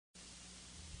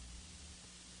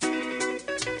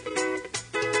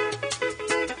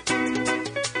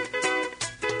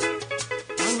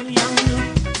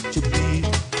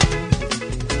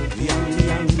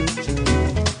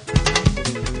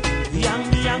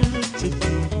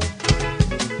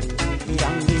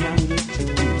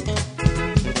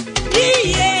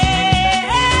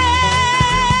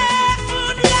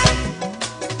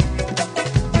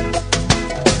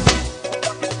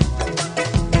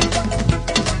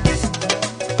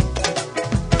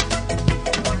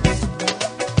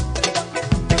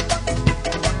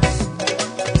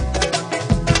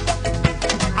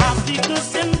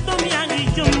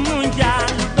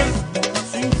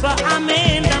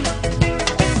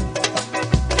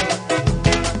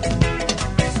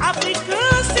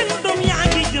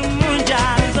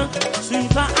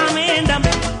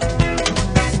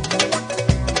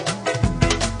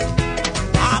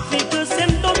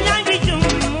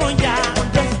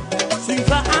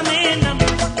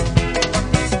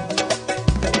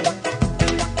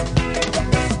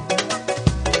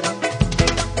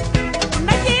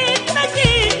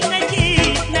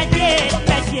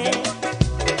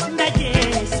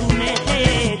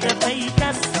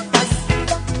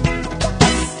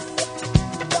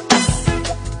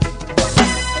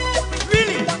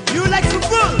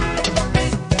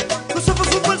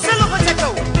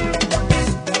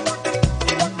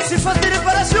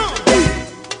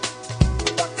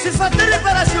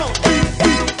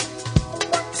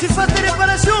surface de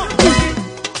réparation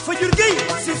Fajur Gueye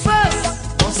surface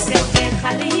boo seetee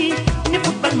xale yi ni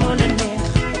football moo la neex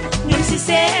ñoom si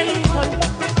seen xol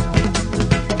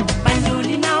bañoo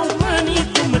li naaw mani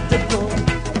ko ma tëggoo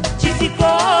ci fi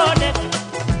ko def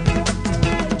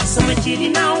sama ci li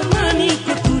naaw mani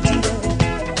ko tuuti nga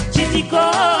ci fi ko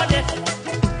def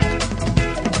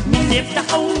mi def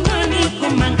taxaw mani ko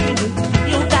manqué nga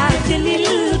yow daal jëlil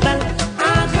bal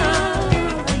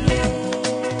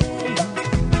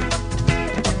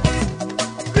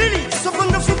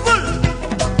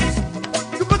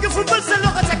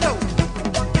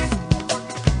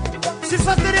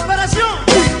surface de réparation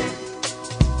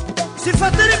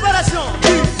surface de réparation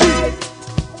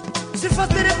surface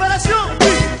de réparation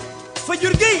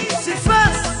Fajur Gueye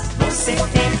surface boo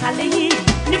seetee xale yi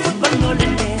ni football moo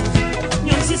leen neex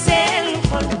ñoom si seen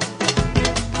xol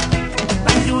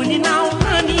banjoo ni naaw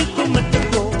mani ko ma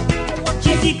tëggoo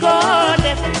ci di ko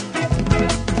def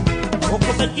boo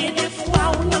ko bëggee def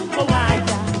waaw nan ko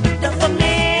waaja dafa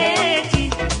metti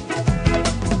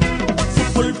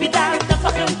football bi daal dafa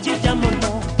xew ci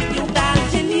jamono yow daal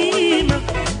ci lii ma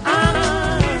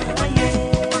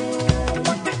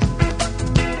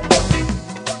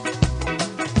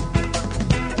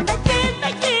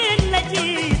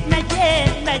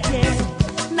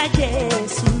naje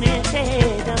su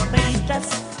neexee dafay tas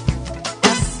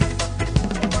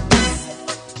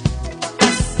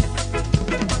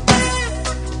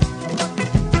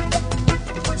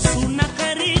su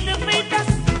naqari dafay tas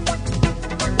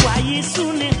waaye su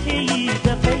neexee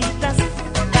dafay tas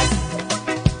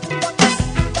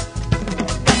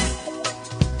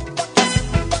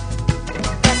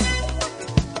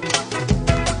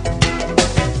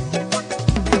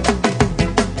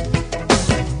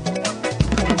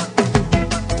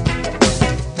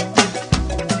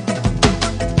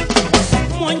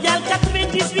mondial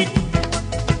 98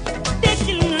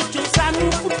 dekkil nga cosaanu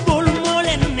football moo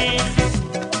leen neex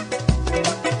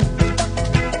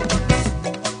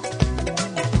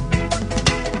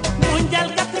mondial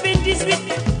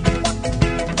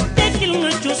 98 dekkil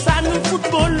nga cosaanu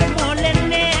football moo leen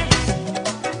neex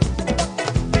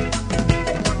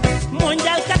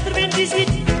mondial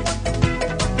 98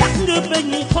 tax nga ba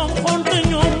ñuy xonxoon te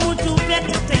ñoo mujj bett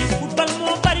tey football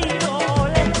moo bari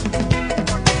doole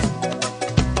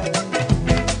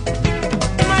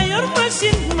mayor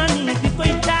machine mani bi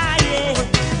koy taayee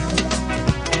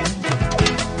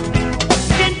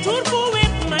peinture bu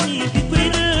wet mani bi koy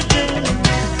rëdd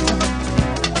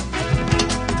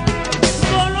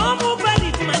mbooloo mu bari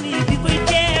mani bi koy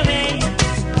teewee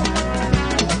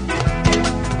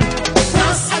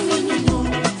France ak ñu ñuul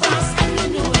France ak ñu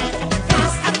ñu weex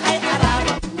France ak ay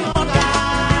arabam ñoo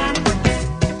daan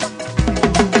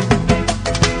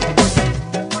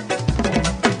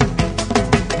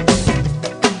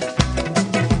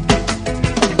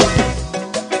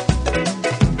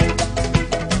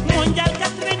mondial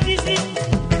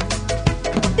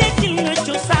 98 dekkil nga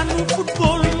cosaanu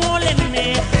football moo leen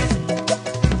neex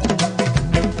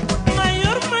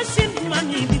mayor machine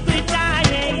mani bi koy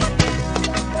taayee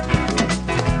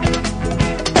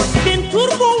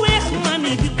peinture bu weex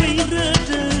mani bi koy rëdd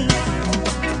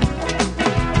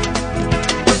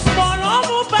mbooloo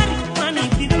mu bari mani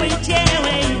bi koy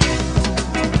teewee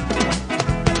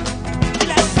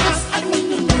la France ak ñu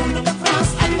ñu ñuul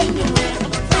France ak ñu ñu weex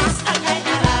France ak ay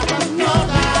arabam ñoo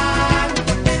daan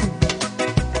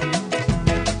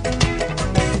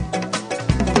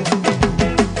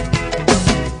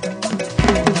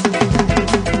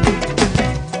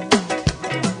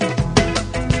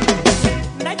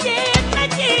naje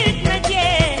naje naje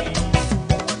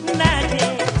naje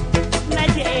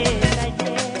naje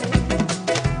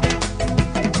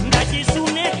naje su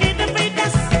neexee dafay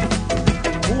tas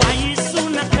waaye su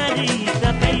naqari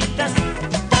dafay tas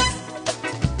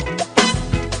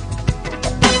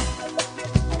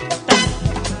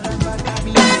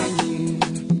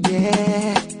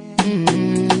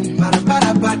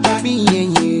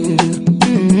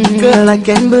Girl, I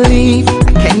can't believe,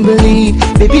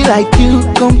 baby like you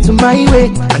come to my way.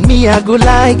 And me, I go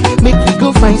like, make we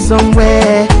go find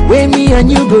somewhere where me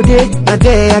and you go there. Now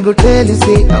there I go tell you,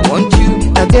 say, I want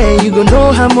you. Now there you go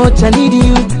know how much I need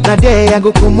you. Now there I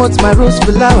go promote my rose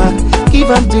flower. Give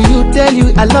them to you, tell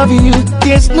you I love you.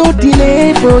 There's no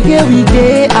delay, for here we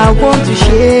go. I want to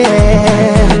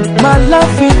share my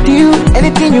love with you.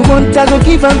 Anything you want, I go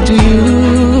give them to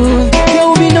you. There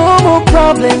will be no more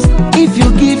problems if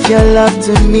you give your love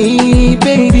to me,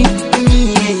 baby.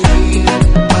 Me and you,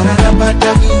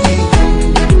 ba-da-da-ba-da, me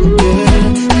and you,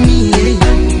 yeah. Me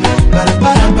and you,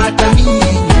 ba-da-ba-da-ba-da, me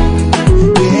and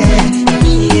you, yeah.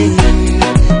 Me and you,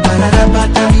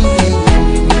 ba-da-da-ba-da, me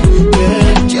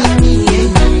and you, yeah.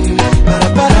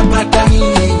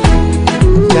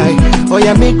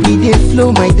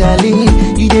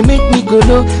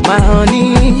 my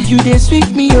honey. You dey sweet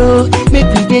me, oh. Make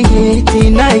me dey here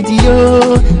tonight,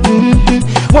 yo.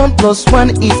 1 +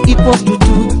 1 is equals to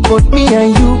 2. But me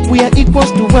and you, we are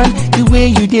equals to 1. The way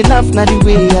you dey laugh, now the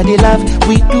way I dey laugh,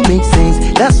 we do make sense.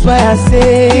 That's why I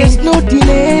say there's no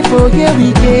delay for here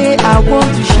we dey. I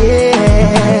want to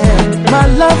share my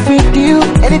love with you.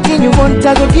 Anything you want,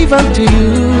 I go give up to you.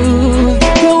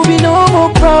 There will be no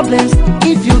more problems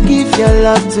if you give your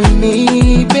love to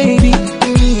me, baby.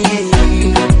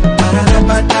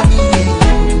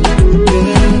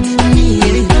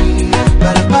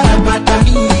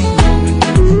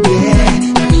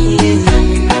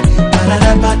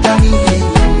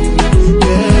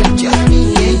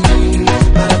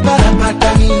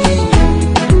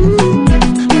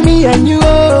 Me and you,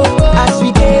 as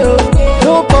we go,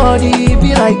 nobody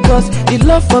be like us. The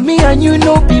love for me and you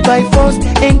no be by force,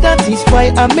 and that is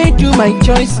why I made you my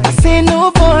choice. I say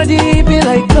nobody be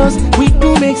like us, we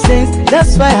do make sense.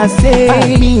 That's why I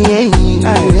say me and you,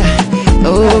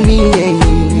 oh me and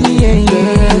you, me and you,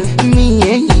 me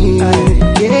and you,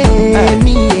 yeah,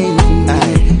 me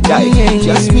and you,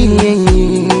 just me and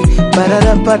you,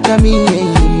 para me and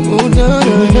you, oh no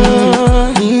no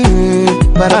no,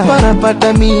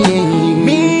 para me and you,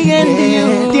 me and you.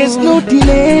 There's no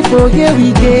delay for here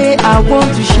we dey. I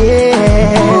want to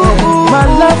share my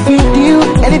love with you.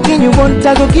 Anything you want,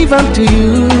 I go give up to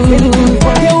you.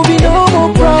 There will be no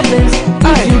more problems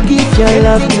if you give your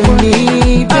love to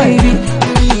me, baby.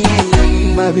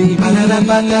 My baby, my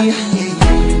honey,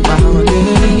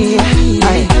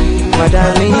 my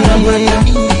darling.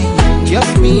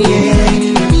 Just me,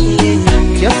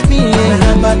 just me,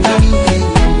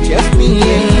 just me.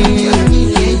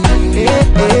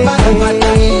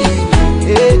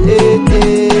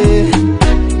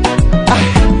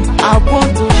 I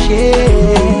want to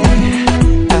share.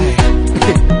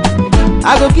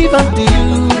 I go give up to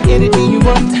you anything you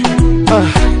want.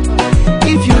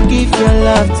 If you give your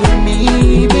love to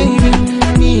me, baby,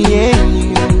 me and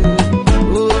you.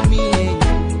 Oh, me and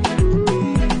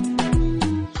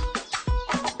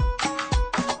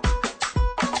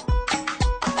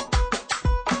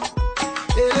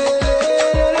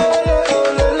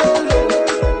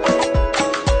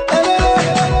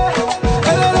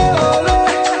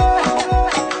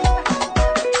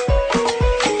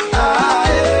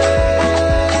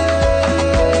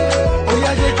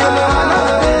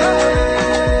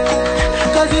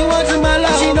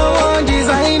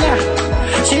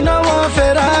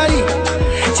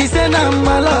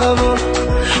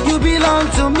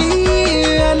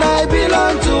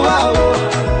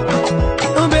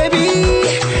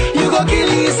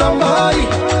somebody.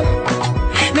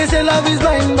 They say love is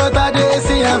blind, but I do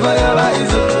see it for your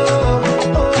eyes,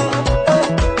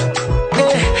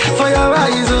 for your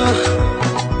eyes,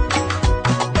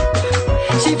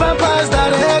 She pampas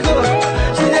that ego.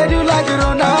 She did you like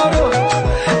Ronaldo,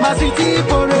 my sweetie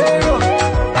Porero,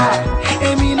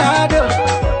 Eminado.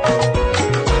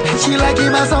 She like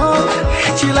my song,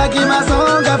 she like my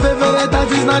song. Her favorite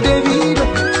dance is not Davido.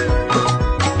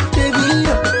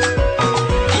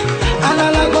 I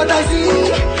like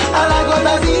what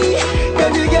I see.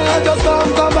 Baby girl, just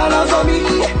come balance on me.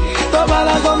 Come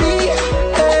balance on me.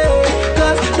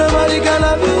 Cause nobody can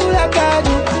love you like I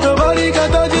do. Nobody can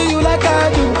touch you like I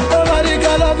do. Nobody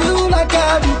can love you like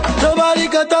I do. Nobody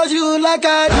can touch you like I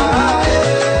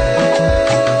do.